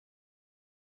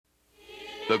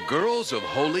The girls of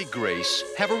Holy Grace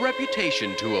have a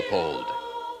reputation to uphold.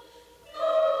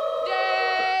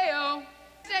 Day-o,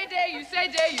 say day, you say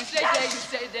day, you say day, you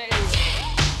say day.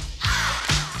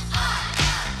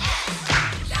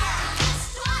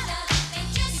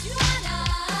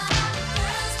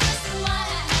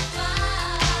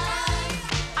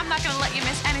 I'm not gonna let you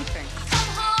miss anything.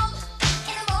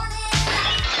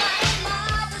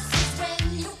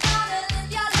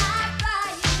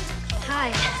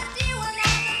 Hi.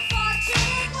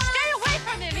 Stay away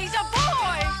from him, he's a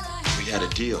boy! We had a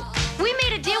deal. We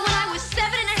made a deal when I was 7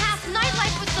 and a half.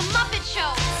 Nightlife with the Muppet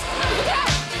Show.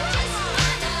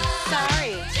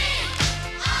 Sorry.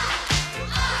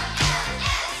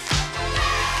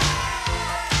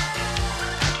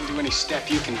 I can do any step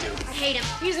you can do. I hate him.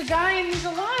 He's a guy and he's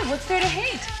alive. What's there to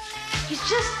hate? He's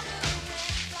just,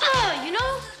 you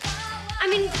know? I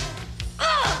mean,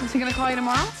 Is he gonna call you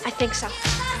tomorrow? I think so.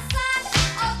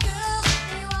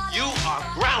 You are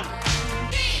grounded.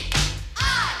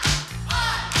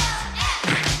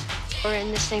 We're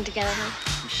in this thing together, huh?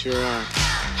 You sure are.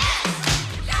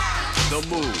 The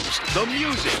moves, the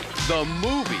music, the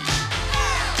movie.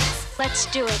 Let's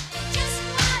do it.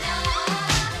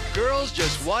 Girls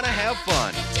just want to have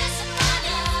fun.